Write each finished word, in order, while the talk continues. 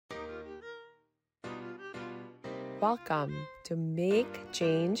Welcome to Make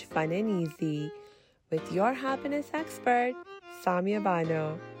Change Fun and Easy with your happiness expert, Samia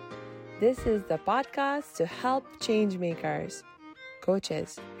Bano. This is the podcast to help change makers,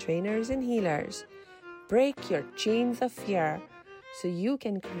 coaches, trainers, and healers break your chains of fear so you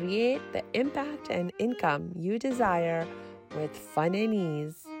can create the impact and income you desire with fun and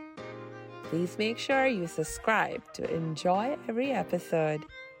ease. Please make sure you subscribe to enjoy every episode.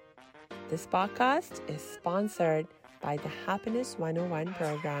 This podcast is sponsored by the Happiness 101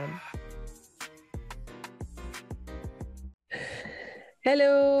 program.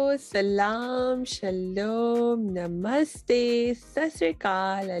 Hello, salam, shalom, namaste, sat sri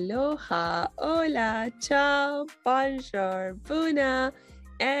akal, aloha, hola, ciao, bonjour, buna,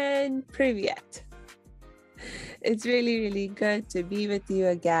 and privyet. It's really good to be with you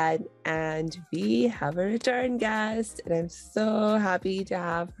again, and we have a return guest, and I'm so happy to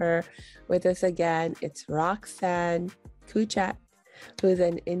have her with us again. It's Roxanne Kuchciak, who's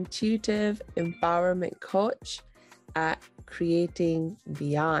an intuitive empowerment coach at Creating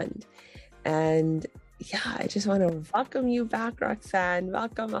Beyond. And yeah, I just want to welcome you back, Roxanne.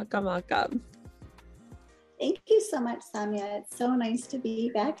 Welcome. Thank you so much, Samia. It's so nice to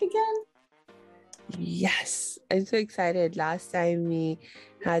be back again. Yes, I'm so excited. Last time we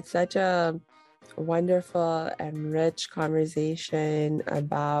had such a wonderful and rich conversation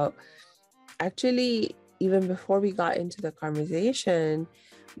about, actually, even before we got into the conversation,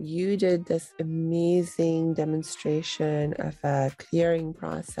 you did this amazing demonstration of a clearing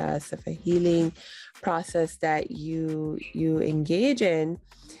process, of a healing process that you engage in.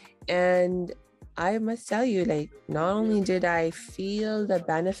 And I must tell you, not only did I feel the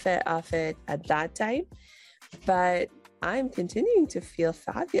benefit of it at that time, but I'm continuing to feel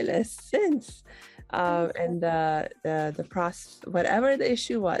fabulous since. And the process, whatever the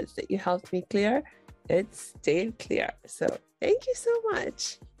issue was that you helped me clear, it stayed clear. So thank you so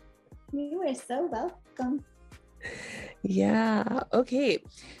much. You are so welcome. Yeah. Okay.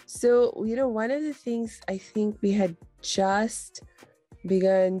 So, one of the things I think we had just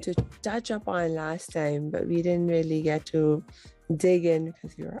begun to touch upon last time, but we didn't really get to dig in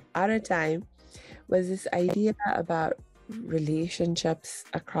because we were out of time, was this idea about relationships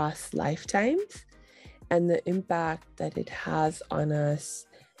across lifetimes and the impact that it has on us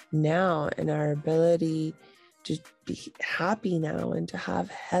now and our ability to be happy now and to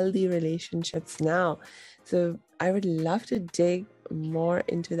have healthy relationships now. So I would love to dig more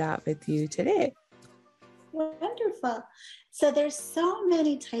into that with you today. Wonderful. So there's so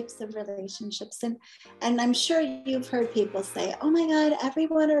many types of relationships, and I'm sure you've heard people say, oh my God,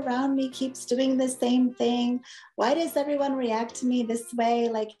 everyone around me keeps doing the same thing. Why does everyone react to me this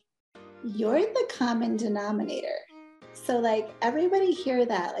way? You're the common denominator. So everybody hear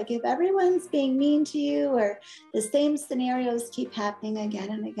that. If everyone's being mean to you or the same scenarios keep happening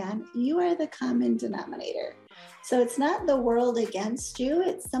again and again, you are the common denominator. So it's not the world against you.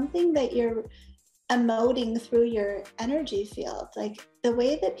 It's something that you're emoting through your energy field, the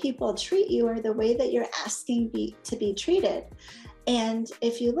way that people treat you or the way that you're asking to be treated. And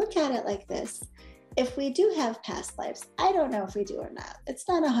if you look at it like this, if we do have past lives, I don't know if we do or not. It's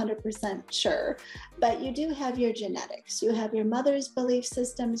not 100% sure, but you do have your genetics. You have your mother's belief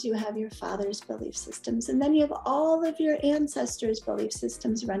systems, you have your father's belief systems, and then you have all of your ancestors' belief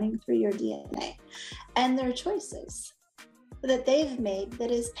systems running through your DNA and their choices that they've made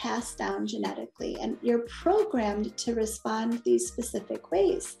that is passed down genetically, and you're programmed to respond these specific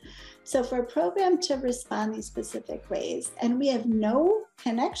ways. So if we're programmed to respond these specific ways and we have no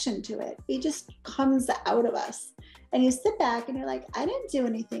connection to it, it just comes out of us. And you sit back and you're like, I didn't do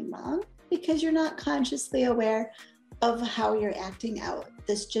anything wrong, because you're not consciously aware of how you're acting out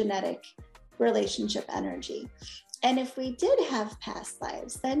this genetic relationship energy. And if we did have past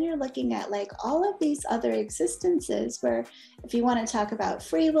lives, then you're looking at all of these other existences where, if you want to talk about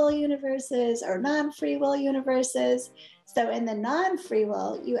free will universes or non-free will universes, so in the non-free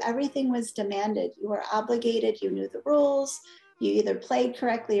will, everything was demanded. You were obligated, you knew the rules, you either played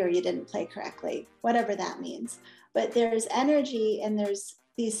correctly or you didn't play correctly, whatever that means. But there's energy and there's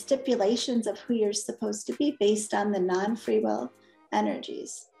these stipulations of who you're supposed to be based on the non-free will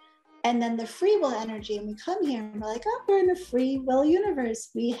energies. And then the free will energy, and we come here and we're like, oh, we're in a free will universe.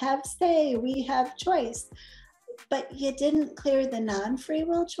 We have say, we have choice. But you didn't clear the non-free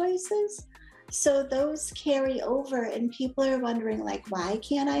will choices. So those carry over, and people are wondering, why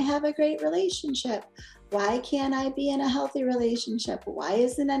can't I have a great relationship? Why can't I be in a healthy relationship? Why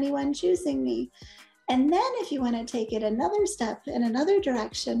isn't anyone choosing me? And then if you want to take it another step in another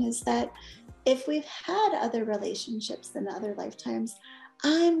direction, is that if we've had other relationships in other lifetimes,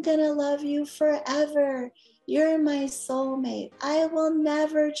 I'm going to love you forever. You're my soulmate. I will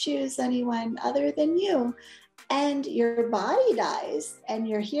never choose anyone other than you. And your body dies and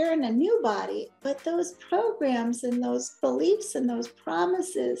you're here in a new body, but those programs and those beliefs and those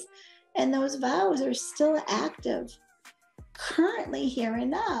promises and those vows are still active, currently here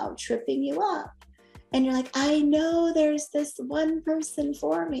and now, tripping you up. And you're like, I know there's this one person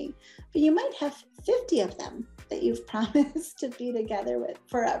for me, but you might have 50 of them that you've promised to be together with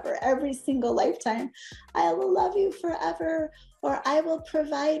forever, every single lifetime. I will love you forever, or I will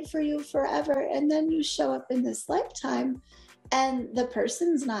provide for you forever. And then you show up in this lifetime and the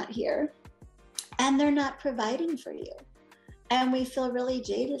person's not here and they're not providing for you. And we feel really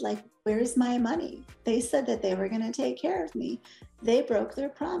jaded, like, where's my money? They said that they were going to take care of me. They broke their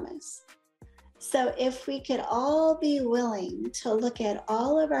promise. So if we could all be willing to look at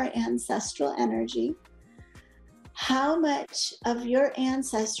all of our ancestral energy, how much of your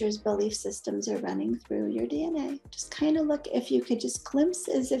ancestors' belief systems are running through your DNA? Just kind of look, if you could just glimpse,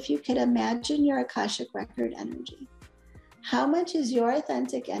 as if you could imagine your Akashic record energy. How much is your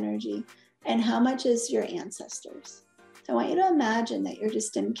authentic energy and how much is your ancestors? So I want you to imagine that you're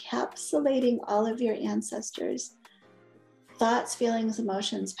just encapsulating all of your ancestors' thoughts, feelings,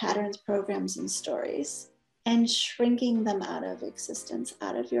 emotions, patterns, programs, and stories, and shrinking them out of existence,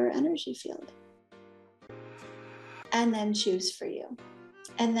 out of your energy field. And then choose for you.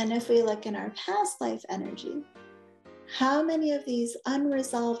 And then if we look in our past life energy, how many of these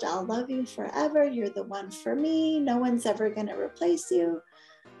unresolved, I'll love you forever, you're the one for me, no one's ever going to replace you,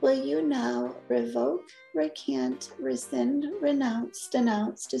 will you now revoke, recant, rescind, renounce,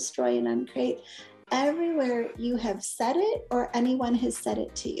 denounce, destroy, and uncreate everywhere you have said it or anyone has said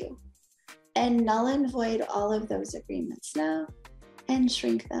it to you, and null and void all of those agreements now and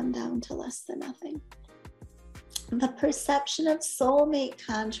shrink them down to less than nothing? The perception of soulmate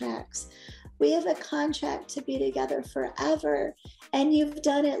contracts. We have a contract to be together forever, and you've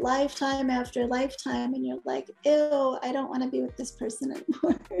done it lifetime after lifetime, and you're like, ew, I don't want to be with this person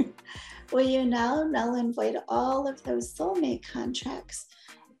anymore. Will you now null and void all of those soulmate contracts?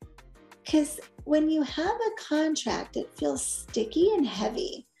 Because when you have a contract, it feels sticky and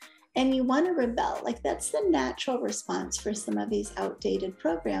heavy, and you want to rebel. Like, that's the natural response for some of these outdated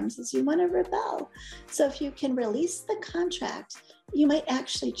programs, is you want to rebel. So if you can release the contract, you might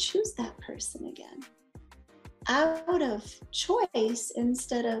actually choose that person again out of choice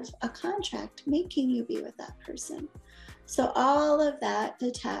instead of a contract making you be with that person. So all of that,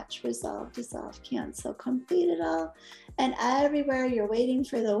 detach, resolve, dissolve, cancel, complete it all. And everywhere you're waiting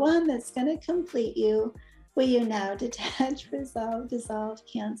for the one that's going to complete you, will you now detach, resolve, dissolve,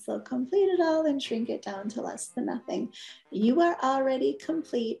 cancel, complete it all, and shrink it down to less than nothing? You are already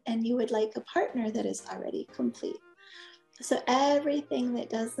complete, and you would like a partner that is already complete. So everything that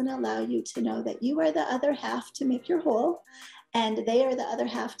doesn't allow you to know that you are the other half to make your whole, and they are the other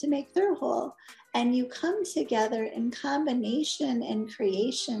half to make their whole, and you come together in combination and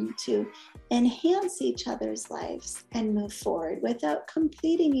creation to enhance each other's lives and move forward without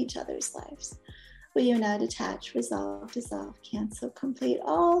completing each other's lives. Will you now detach, resolve, dissolve, cancel, complete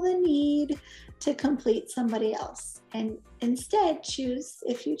all the need to complete somebody else, and instead choose,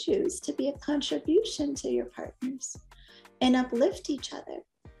 if you choose, to be a contribution to your partners and uplift each other.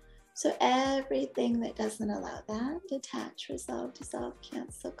 So everything that doesn't allow that, detach, resolve, dissolve,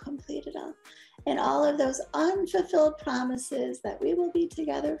 cancel, complete it all. And all of those unfulfilled promises that we will be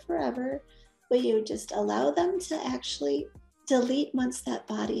together forever, will you just allow them to actually delete once that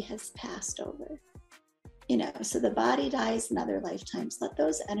body has passed over? You know, so the body dies in other lifetimes. Let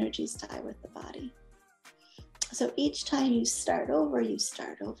those energies die with the body. So each time you start over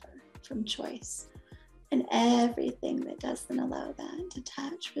from choice. And everything that doesn't allow that,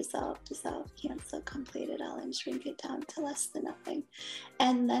 detach, resolve, dissolve, cancel, complete it all, and shrink it down to less than nothing.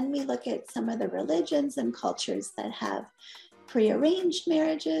 And then we look at some of the religions and cultures that have prearranged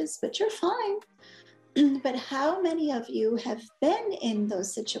marriages, which are fine. But how many of you have been in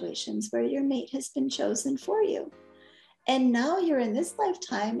those situations where your mate has been chosen for you? And now you're in this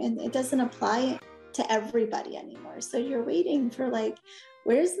lifetime and it doesn't apply to everybody anymore. So you're waiting for, like,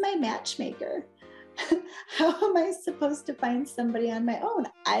 where's my matchmaker? How am I supposed to find somebody on my own?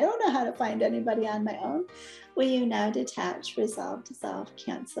 I don't know how to find anybody on my own. Will you now detach, resolve, dissolve,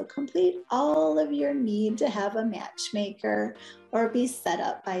 cancel, complete all of your need to have a matchmaker or be set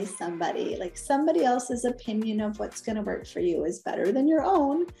up by somebody? Like, somebody else's opinion of what's going to work for you is better than your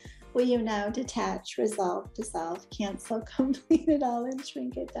own. Will you now detach, resolve, dissolve, cancel, complete it all, and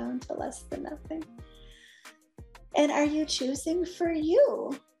shrink it down to less than nothing? And are you choosing for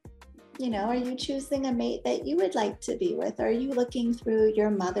you? Are you choosing a mate that you would like to be with? Are you looking through your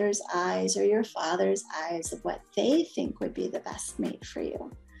mother's eyes or your father's eyes of what they think would be the best mate for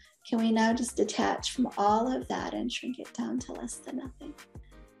you? Can we now just detach from all of that and shrink it down to less than nothing?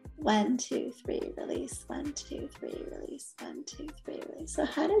 1, 2, 3, release. 1, 2, 3, release. 1, 2, 3, release. So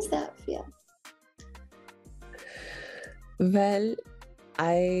how does that feel? Well,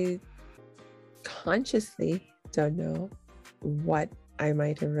 I consciously don't know what I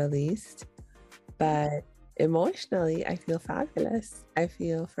might have released, but emotionally, I feel fabulous. I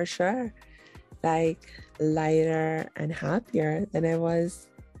feel for sure like lighter and happier than I was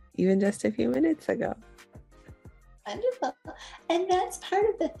even just a few minutes ago. Wonderful. And that's part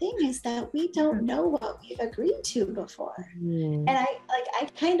of the thing, is that we don't know what we've agreed to before. And I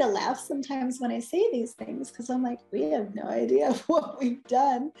kind of laugh sometimes when I say these things, because I'm like, we have no idea what we've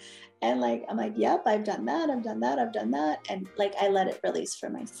done. And I'm like, yep, I've done that, I've done that, I've done that. And I let it release for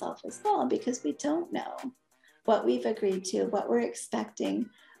myself as well, because we don't know what we've agreed to, what we're expecting,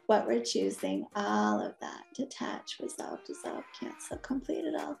 what we're choosing, all of that. Detach, resolve, dissolve, cancel, complete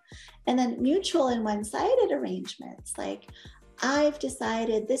it all. And then mutual and one-sided arrangements, like I've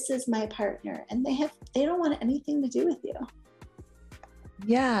decided this is my partner, and they don't want anything to do with you.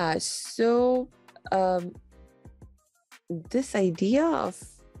 Yeah. So this idea of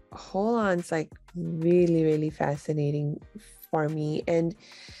hold on is really, really fascinating for me. And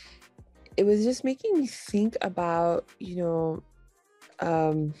it was just making me think about,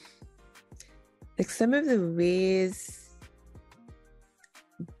 some of the ways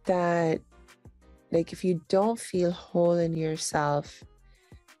that, if you don't feel whole in yourself,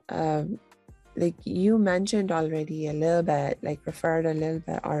 you mentioned already a little bit, referred a little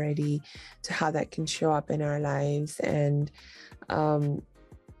bit already to how that can show up in our lives. And I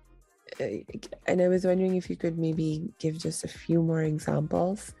was wondering if you could maybe give just a few more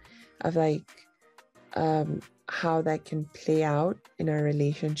examples of how that can play out in our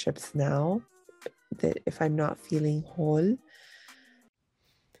relationships now, that if I'm not feeling whole.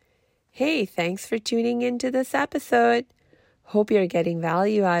 Hey, thanks for tuning into this episode. Hope you're getting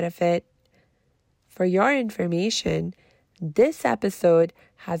value out of it. For your information, this episode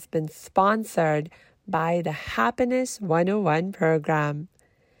has been sponsored by the Happiness 101 program.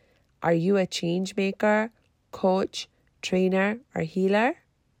 Are you a change maker, coach, trainer, or healer?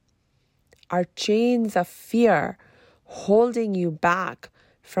 Are chains of fear holding you back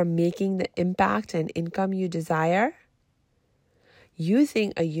from making the impact and income you desire?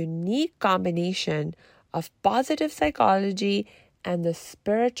 Using a unique combination of positive psychology and the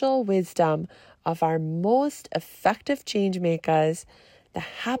spiritual wisdom of our most effective change makers, the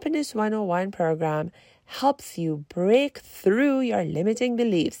Happiness 101 program helps you break through your limiting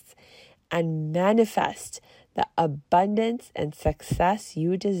beliefs and manifest the abundance and success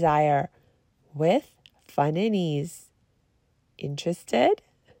you desire with fun and ease. Interested?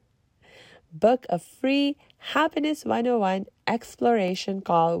 Book a free Happiness 101 exploration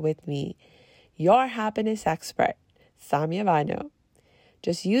call with me, your happiness expert, Samia Bano.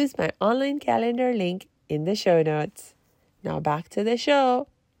 Just use my online calendar link in the show notes. Now back to the show.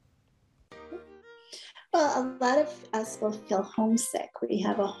 Well, a lot of us will feel homesick. We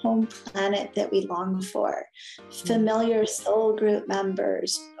have a home planet that we long for, familiar soul group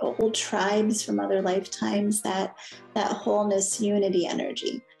members, old tribes from other lifetimes, that wholeness, unity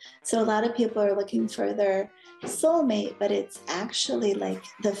energy. So a lot of people are looking for their soulmate, but it's actually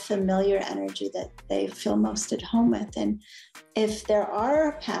the familiar energy that they feel most at home with. And if there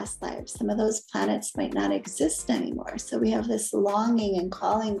are past lives, some of those planets might not exist anymore. So we have this longing and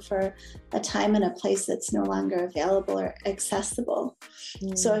calling for a time and a place that's no longer available or accessible.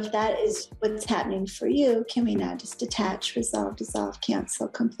 So if that is what's happening for you, can we now just detach, resolve, dissolve, cancel,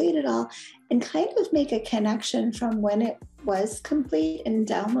 complete it all, and kind of make a connection from when it was complete and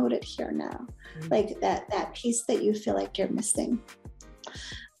download it here now, that piece that you feel like you're missing.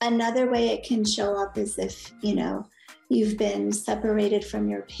 Another way it can show up is if, you've been separated from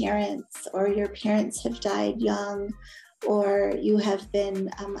your parents, or your parents have died young, or you have been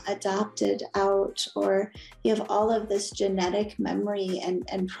adopted out, or you have all of this genetic memory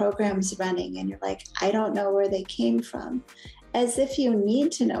and programs running, and you're like, I don't know where they came from, as if you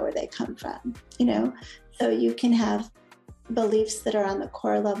need to know where they come from, So you can have beliefs that are on the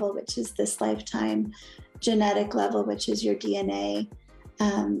core level, which is this lifetime, genetic level, which is your DNA,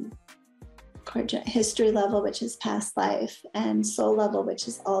 history level, which is past life, and soul level, which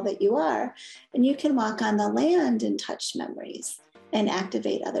is all that you are. And you can walk on the land and touch memories and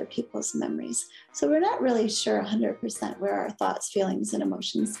activate other people's memories. So we're not really sure 100% where our thoughts, feelings, and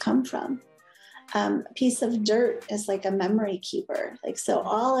emotions come from. A piece of dirt is like a memory keeper. Like, so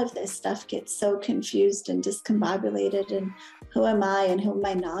all of this stuff gets so confused and discombobulated, and who am I and who am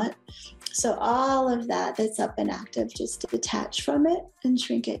I not? So all of that that's up and active, just detach from it and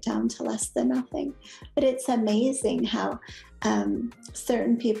shrink it down to less than nothing. But it's amazing how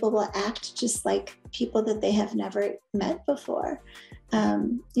certain people will act just like people that they have never met before.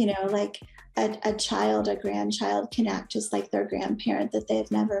 Like a child, a grandchild can act just like their grandparent that they've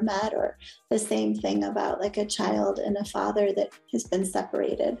never met, or the same thing about like a child and a father that has been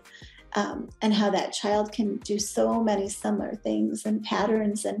separated. And how that child can do so many similar things and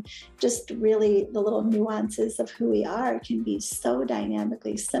patterns, and just really the little nuances of who we are can be so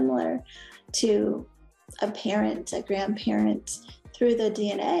dynamically similar to a parent, a grandparent, through the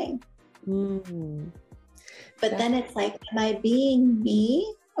DNA. But then it's like, am I being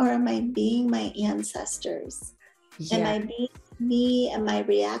me, or am I being my ancestors? Yeah. Am I being me? Am I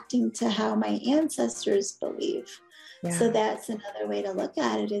reacting to how my ancestors believe? Yeah. So that's another way to look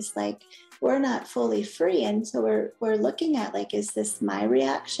at it, is like, we're not fully free. And so we're looking at like, is this my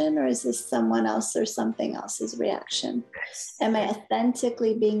reaction, or is this someone else or something else's reaction? Am I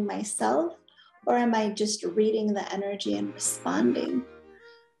authentically being myself, or am I just reading the energy and responding?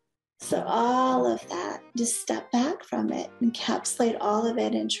 So all of that, just step back from it, encapsulate all of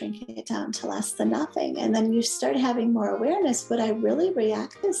it and shrink it down to less than nothing. And then you start having more awareness. Would I really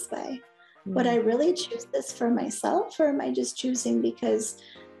react this way? Would I really choose this for myself, or am I just choosing because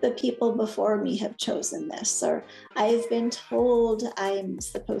the people before me have chosen this? Or I've been told I'm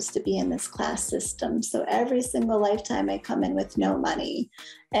supposed to be in this class system, so every single lifetime I come in with no money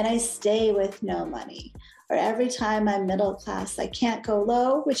and I stay with no money. Or every time I'm middle class, I can't go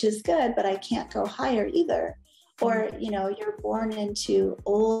low, which is good, but I can't go higher either. Or, you're born into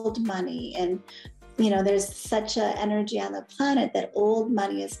old money, and there's such an energy on the planet that old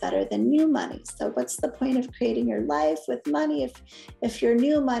money is better than new money. So what's the point of creating your life with money if your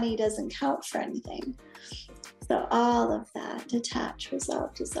new money doesn't count for anything? So all of that, detach,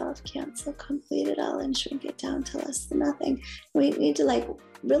 resolve, dissolve, cancel, complete it all, and shrink it down to less than nothing. We need to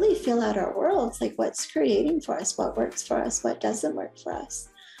really fill out our worlds, like what's creating for us, what works for us, what doesn't work for us.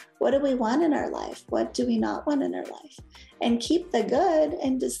 What do we want in our life? What do we not want in our life? And keep the good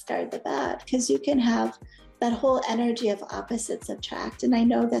and discard the bad, because you can have that whole energy of opposites attract. And I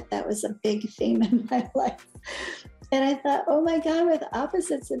know that was a big theme in my life. And I thought, oh my God, with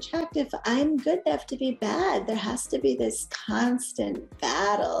opposites attract, if I'm good, they have to be bad. There has to be this constant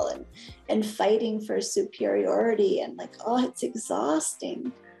battle and fighting for superiority, and it's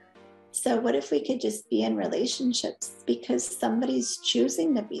exhausting. So what if we could just be in relationships because somebody's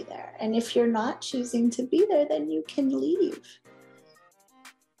choosing to be there? And if you're not choosing to be there, then you can leave.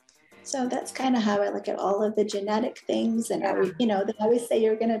 So that's kind of how I look at all of the genetic things. And they always say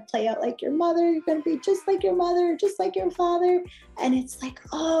you're going to play out like your mother, you're going to be just like your mother, just like your father. And it's like,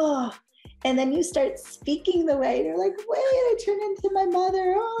 oh, and then you start speaking the way, you're like, wait, I turn into my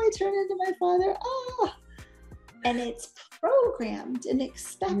mother. Oh, I turn into my father. Oh, and it's programmed and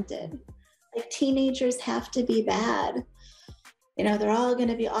expected. Like teenagers have to be bad. They're all going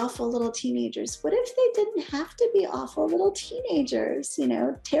to be awful little teenagers. What if they didn't have to be awful little teenagers?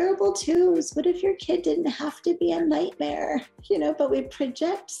 Terrible twos. What if your kid didn't have to be a nightmare? But we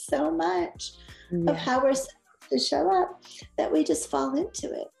project so much of how we're supposed to show up that we just fall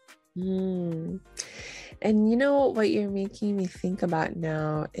into it. And what you're making me think about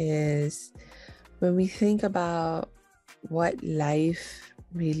now is when we think about what life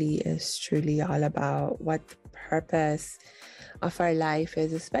really is truly all about, what the purpose of our life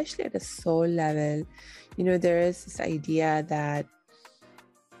is, especially at a soul level, there is this idea that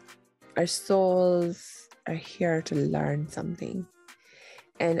our souls are here to learn something.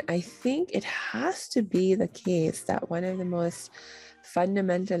 And I think it has to be the case that one of the most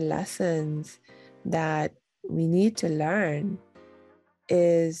fundamental lessons that we need to learn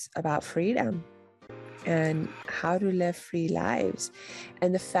is about freedom and how to live free lives.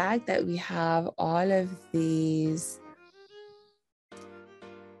 And the fact that we have all of these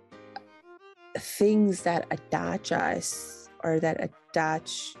things that attach us, or that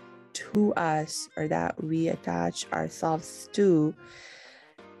attach to us, or that we attach ourselves to,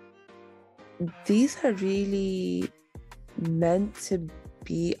 these are really meant to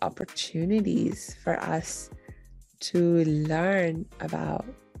be opportunities for us to learn about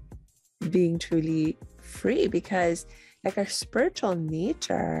being truly free, because our spiritual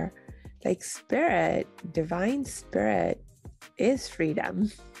nature, spirit, divine spirit, is freedom.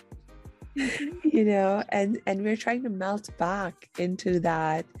 And we're trying to melt back into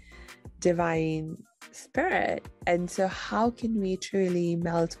that divine spirit. And so how can we truly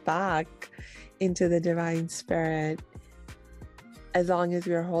melt back into the divine spirit as long as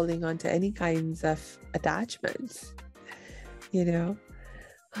we're holding on to any kinds of attachments, you know?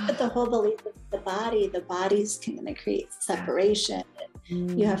 But the whole belief of the body's going to create separation.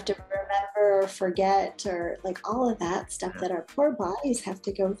 You have to remember or forget, or like all of that stuff that our poor bodies have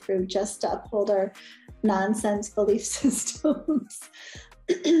to go through just to uphold our nonsense belief systems.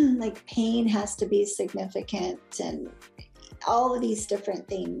 Like pain has to be significant, and all of these different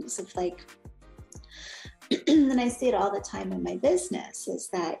things of like, and I see it all the time in my business, is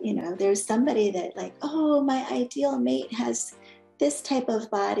that, you know, there's somebody that like, oh, my ideal mate has this type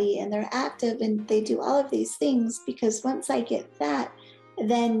of body and they're active and they do all of these things, because once I get that,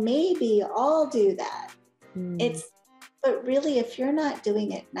 then maybe I'll do that. But really, if you're not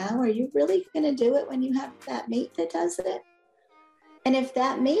doing it now, are you really going to do it when you have that mate that does it? And if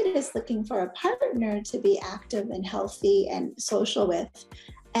that mate is looking for a partner to be active and healthy and social with,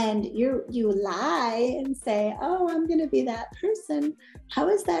 and you lie and say, oh, I'm going to be that person, how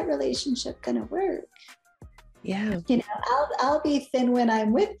is that relationship going to work? Yeah. You know, I'll be thin when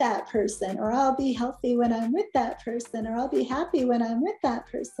I'm with that person, or I'll be healthy when I'm with that person, or I'll be happy when I'm with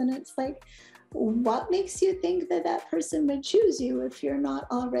that person. It's like, what makes you think that that person would choose you if you're not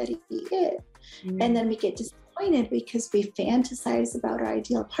already it? And then we get disappointed because we fantasize about our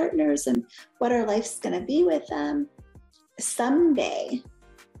ideal partners and what our life's going to be with them someday,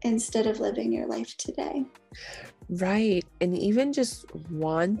 instead of living your life today. Right. And even just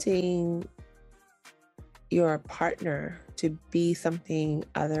wanting your partner to be something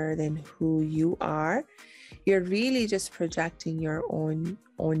other than who you are, you're really just projecting your own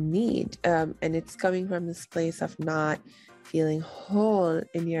need. And it's coming from this place of not feeling whole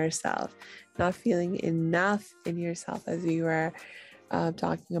in yourself, not feeling enough in yourself, as we were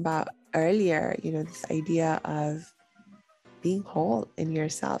talking about earlier, you know, this idea of being whole in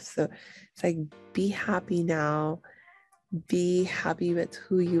yourself. So it's like, be happy now, be happy with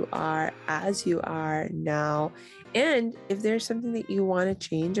who you are as you are now. And if there's something that you want to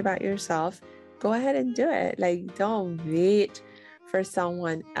change about yourself, go ahead and do it. Like, don't wait for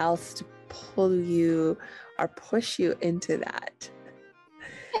someone else to pull you or push you into that.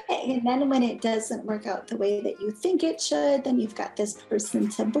 And then when it doesn't work out the way that you think it should, then you've got this person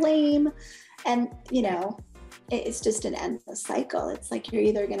to blame. And, you know, it's just an endless cycle. It's like you're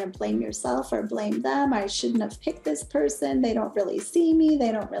either going to blame yourself or blame them. I shouldn't have picked this person. They don't really see me.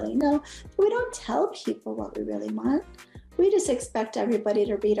 They don't really know. But we don't tell people what we really want. We just expect everybody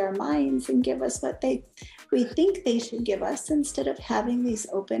to read our minds and give us what we think they should give us, instead of having these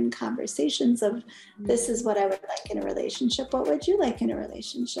open conversations of, this is what I would like in a relationship. What would you like in a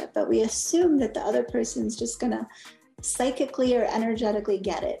relationship? But we assume that the other person's just going to psychically or energetically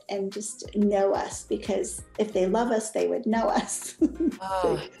get it and just know us, because if they love us, they would know us.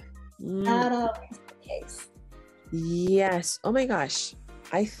 Not always the case. Yes. Oh my gosh.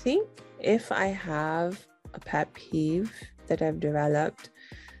 I think if I have a pet peeve that I've developed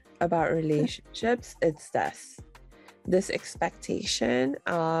about relationships, it's this expectation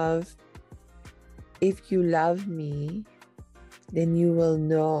of, if you love me, then you will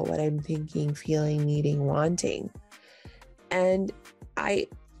know what I'm thinking, feeling, needing, wanting. And I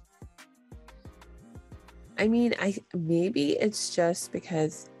mean, maybe it's just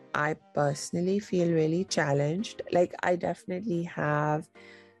because I personally feel really challenged. Like, I definitely have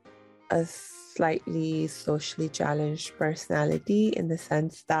a slightly socially challenged personality, in the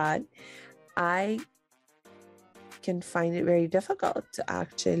sense that I can find it very difficult to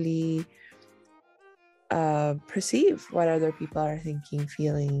actually perceive what other people are thinking,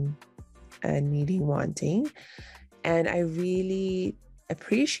 feeling, and needing, wanting. And I really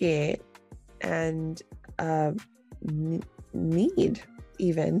appreciate and need,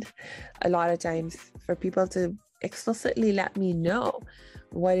 even a lot of times, for people to explicitly let me know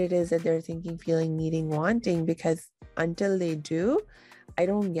what it is that they're thinking, feeling, needing, wanting, because until they do, I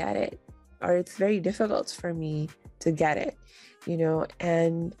don't get it, or it's very difficult for me to get it, you know.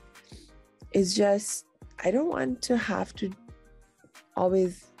 And it's just, I don't want to have to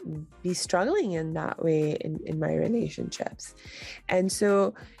always be struggling in that way in my relationships. And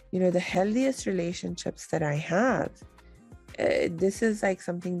so, you know, the healthiest relationships that I have, this is like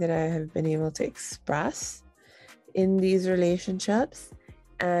something that I have been able to express in these relationships.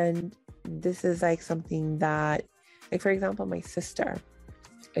 And this is like something that, like, for example, my sister,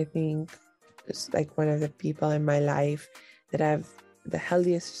 I think, is like one of the people in my life that I have the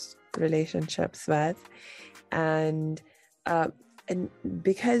healthiest relationships with. And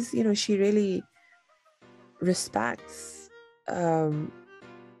because, you know, she really respects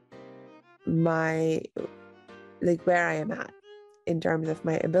my, like, where I am at in terms of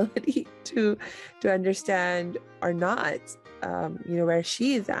my ability to understand or not, where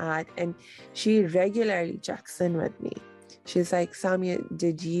she is at. And she regularly checks in with me. She's like, Samia,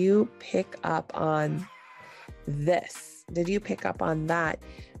 did you pick up on this? Did you pick up on that?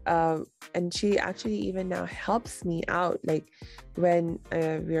 And she actually even now helps me out, like when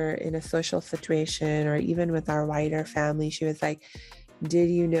we're in a social situation or even with our wider family. She was like, did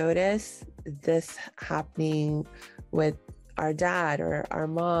you notice this happening with our dad or our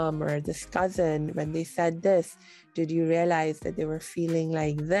mom or this cousin when they said this? Did you realize that they were feeling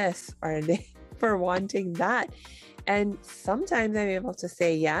like this, or they were wanting that? And sometimes I'm able to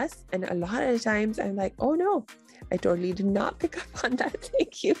say yes, and a lot of the times I'm like, oh no, I totally did not pick up on that.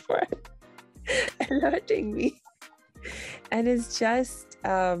 Thank you for alerting me. And it's just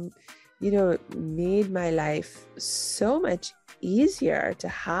made my life so much easier to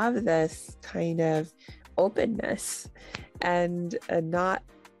have this kind of openness and not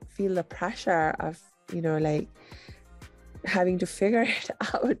feel the pressure of like having to figure it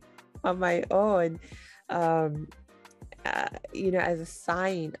out on my own, as a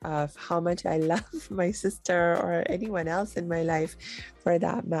sign of how much I love my sister or anyone else in my life for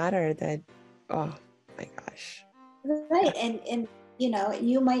that matter. That, oh my gosh. Right. And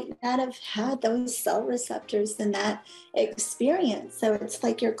you might not have had those cell receptors in that experience. So it's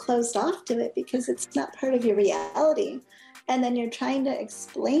like you're closed off to it because it's not part of your reality. And then you're trying to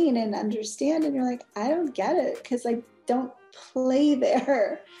explain and understand, and you're like, I don't get it because I don't play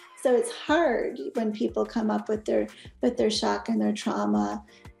there. So it's hard when people come up with their shock and their trauma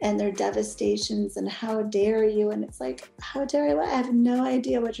and their devastations and how dare you? And it's like, how dare I? I have no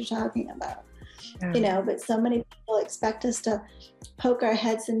idea what you're talking about. Yeah. But so many people expect us to poke our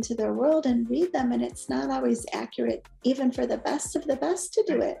heads into their world and read them, and it's not always accurate, even for the best of the best to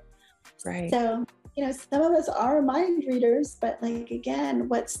do it. Right. So, some of us are mind readers, but like, again,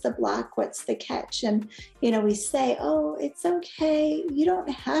 what's the block? What's the catch? And, we say, oh, it's okay. You don't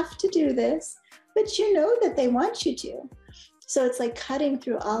have to do this, but you know that they want you to. So it's like cutting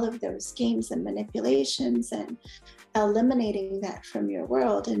through all of those games and manipulations and eliminating that from your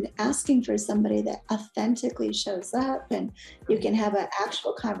world and asking for somebody that authentically shows up and you can have an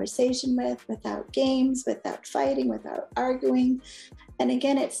actual conversation with, without games, without fighting, without arguing. And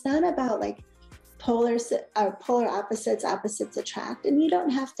again, it's not about like polar opposites attract, and you don't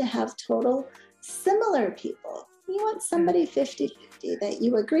have to have total similar people. You want somebody 50-50 that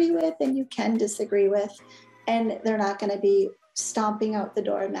you agree with and you can disagree with, and they're not going to be stomping out the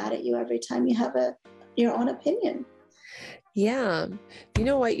door mad at you every time you have your own opinion. Yeah.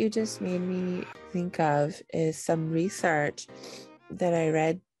 What you just made me think of is some research that I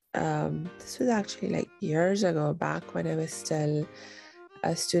read. This was actually like years ago, back when I was still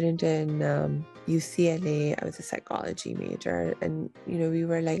a student in UCLA. I was a psychology major, and we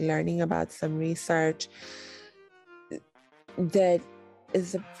were like learning about some research that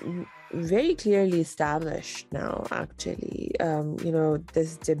is very clearly established now, actually.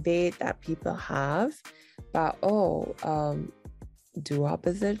 This debate that people have about, do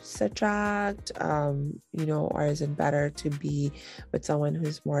opposites attract, or is it better to be with someone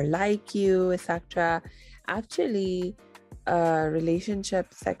who's more like you, etc. Actually,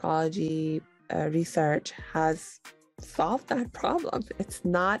 relationship psychology research has solved that problem. It's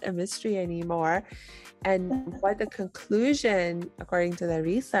not a mystery anymore. And what the conclusion, according to the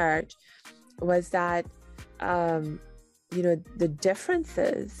research, was that, the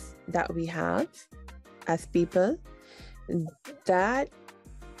differences that we have as people, that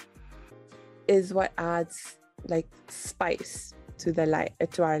is what adds like spice to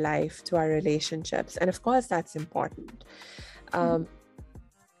our life, to our relationships. And of course, that's important.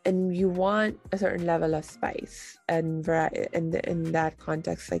 And you want a certain level of spice and variety in that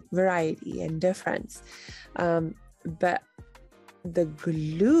context, like variety and difference. But the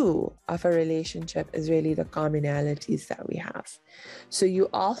glue of a relationship is really the commonalities that we have. So you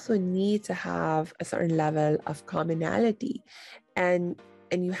also need to have a certain level of commonality, and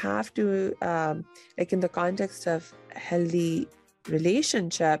you have to, like in the context of healthy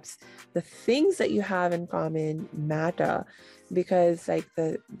relationships, the things that you have in common matter, because like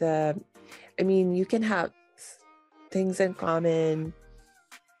you can have things in common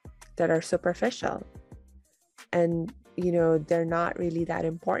that are superficial, and they're not really that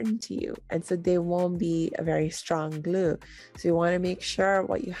important to you, and so they won't be a very strong glue. So you want to make sure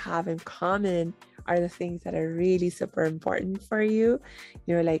what you have in common are the things that are really super important for you,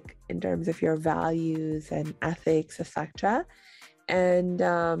 like in terms of your values and ethics, etc.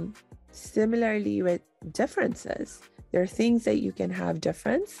 And similarly with differences, there are things that you can have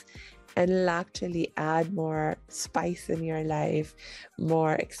difference, and it'll actually add more spice in your life,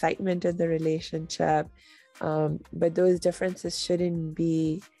 more excitement in the relationship. But those differences shouldn't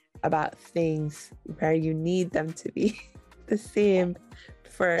be about things where you need them to be the same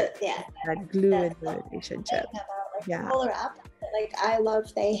for that glue in the relationship. Polar opposite. Like I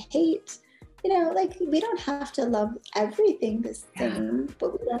love, they hate. Like we don't have to love everything the same,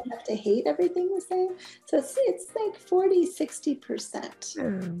 but we don't have to hate everything the same. So it's like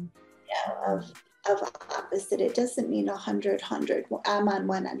 40-60% of opposite. It doesn't mean 100. I'm on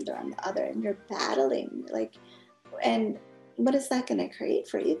one end or on the other, and you're battling. Like, and what is that going to create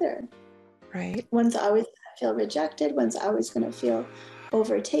for either? Right. One's always going to feel rejected. One's always going to feel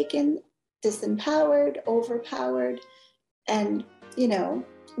overtaken, disempowered, overpowered, and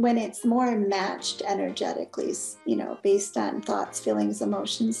when it's more matched energetically, based on thoughts, feelings,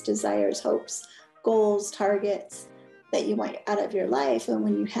 emotions, desires, hopes, goals, targets that you want out of your life. And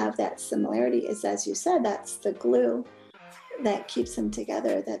when you have that similarity, is, as you said, that's the glue that keeps them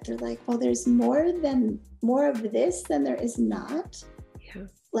together, that they're like, well, there's more of this than there is not. Yeah.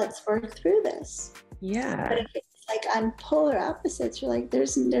 Let's work through this. Yeah. But if it's like on polar opposites, you're like,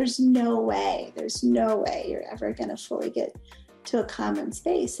 there's no way you're ever going to fully get to a common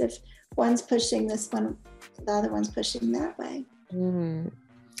space if one's pushing this one, the other one's pushing that way.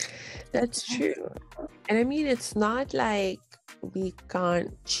 That's true. And I mean, it's not like we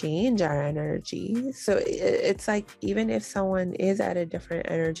can't change our energy. So it's like, even if someone is at a different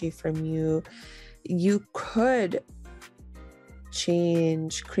energy from you, you could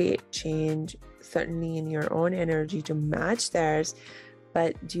create change, certainly in your own energy to match theirs.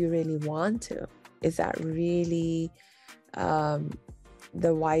 But do you really want to? Is that really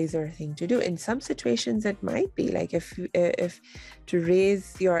the wiser thing to do? In some situations it might be, like if to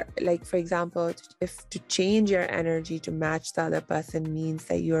raise your, like for example, if to change your energy to match the other person means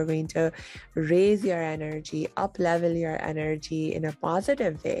that you are going to raise your energy, up level your energy in a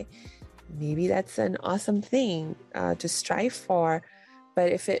positive way, maybe that's an awesome thing to strive for.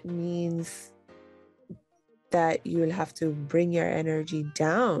 But if it means that you'll have to bring your energy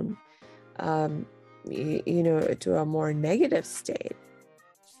down to a more negative state,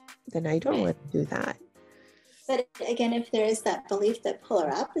 then I don't want to do that. But again, if there is that belief that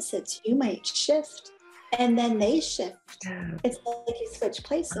polar opposites, you might shift and then they shift. Yeah. It's like you switch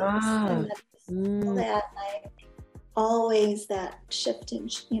places. And that like always that shift in,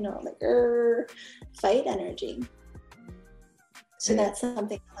 fight energy. So that's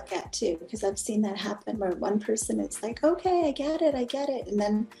something to look at too, because I've seen that happen where one person is like, okay, I get it. And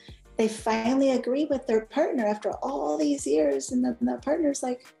then they finally agree with their partner after all these years. And then the partner's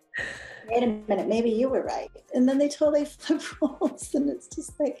like, wait a minute, maybe you were right. And then they totally flip roles. And it's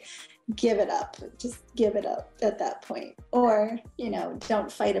just like, give it up. Just give it up at that point. Or,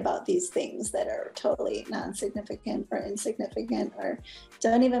 don't fight about these things that are totally non-significant or insignificant or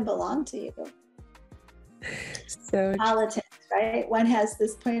don't even belong to you. So politics, right? One has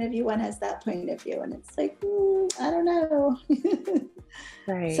this point of view, one has that point of view. And it's like, I don't know.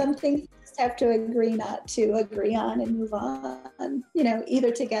 Right. Some things just have to agree not to agree on and move on,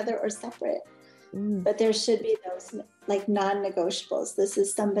 either together or separate. But there should be those like non-negotiables. This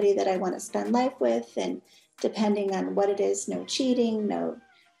is somebody that I want to spend life with, and depending on what it is, no cheating, no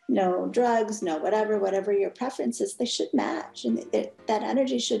drugs, no whatever your preference is, they should match. And that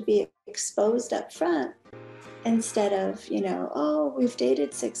energy should be exposed up front instead of, oh, we've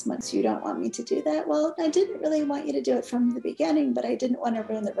dated 6 months. You don't want me to do that? Well, I didn't really want you to do it from the beginning, but I didn't want to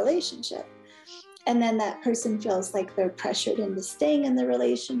ruin the relationship. And then that person feels like they're pressured into staying in the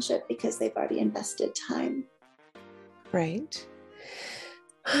relationship because they've already invested time. Right.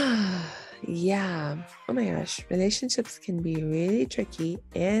 Yeah. Oh my gosh. Relationships can be really tricky,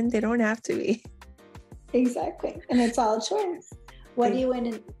 and they don't have to be. Exactly. And it's all choice. What do you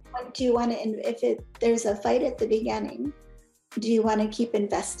want to, if there's a fight at the beginning, do you want to keep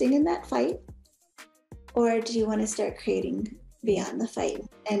investing in that fight? Or do you want to start creating beyond the fight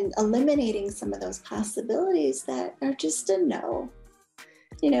and eliminating some of those possibilities that are just a no?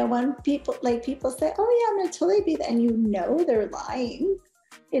 When people say, oh yeah, I'm going to totally be there, and they're lying.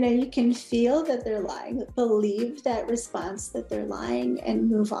 You can feel that they're lying, believe that response that they're lying, and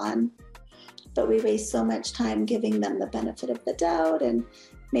move on. But we waste so much time giving them the benefit of the doubt, and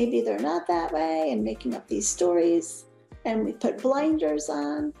maybe they're not that way, and making up these stories, and we put blinders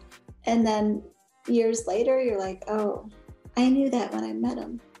on. And then years later, you're like, oh, I knew that when I met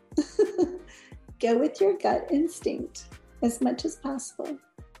him. Go with your gut instinct as much as possible.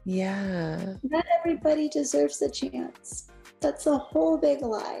 Yeah. Not everybody deserves a chance. That's a whole big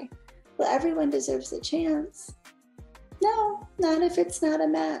lie. Well, everyone deserves a chance. No, not if it's not a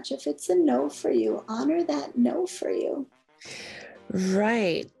match. If it's a no for you, honor that no for you.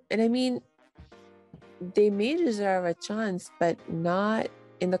 Right. And I mean, they may deserve a chance, but not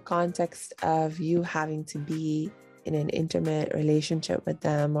in the context of you having to be in an intimate relationship with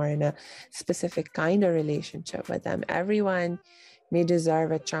them or in a specific kind of relationship with them. Everyone may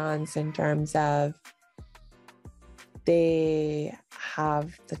deserve a chance in terms of they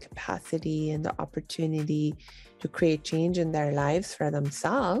have the capacity and the opportunity to create change in their lives for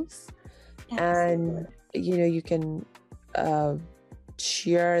themselves. Absolutely. And, you can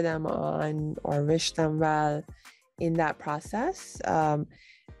cheer them on or wish them well in that process, to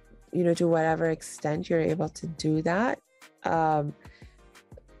whatever extent you're able to do that. But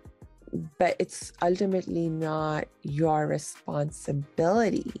it's ultimately not your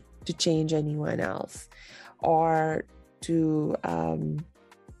responsibility to change anyone else or to,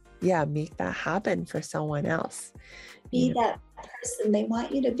 make that happen for someone else. Be that person they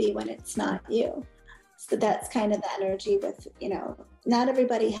want you to be when it's not you. So that's kind of the energy with, not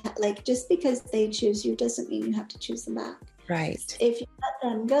everybody, just because they choose you doesn't mean you have to choose them back. Right. If you let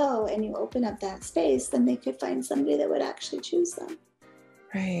them go and you open up that space, then they could find somebody that would actually choose them.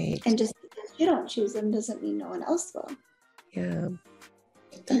 Right. And just because you don't choose them doesn't mean no one else will. Yeah.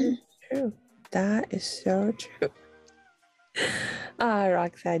 That is true. That is so true.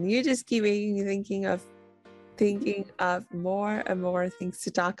 Roxanne, you just keep making me thinking of more and more things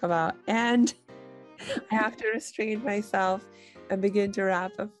to talk about. And I have to restrain myself and begin to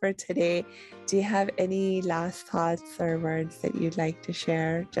wrap up for today. Do you have any last thoughts or words that you'd like to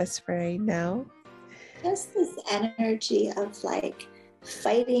share just for right now? Just this energy of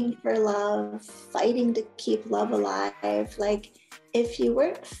fighting for love, fighting to keep love alive. If you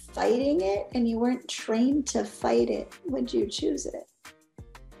weren't fighting it and you weren't trained to fight it, would you choose it?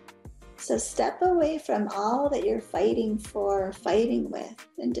 So step away from all that you're fighting for, fighting with,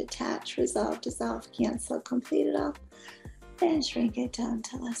 and detach, resolve, dissolve, cancel, complete it all, and shrink it down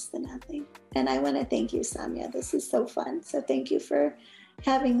to less than nothing. And I want to thank you, Samia. This is so fun. So thank you for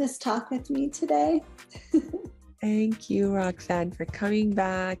having this talk with me today. Thank you, Roxanne, for coming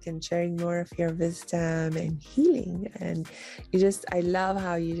back and sharing more of your wisdom and healing. And I love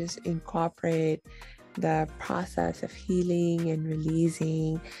how you just incorporate the process of healing and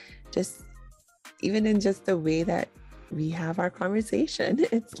releasing, just even in just the way that we have our conversation.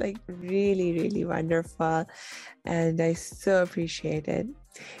 It's really, really wonderful. And I so appreciate it.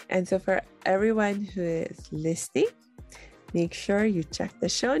 And so for everyone who is listening, make sure you check the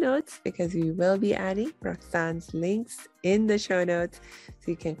show notes because we will be adding Roxanne's links in the show notes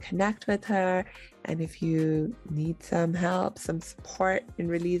so you can connect with her. And if you need some help, some support in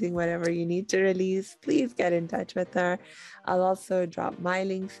releasing whatever you need to release, please get in touch with her. I'll also drop my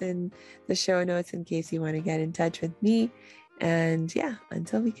links in the show notes in case you want to get in touch with me. And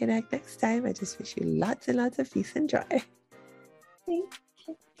until we connect next time, I just wish you lots and lots of peace and joy. Thank you.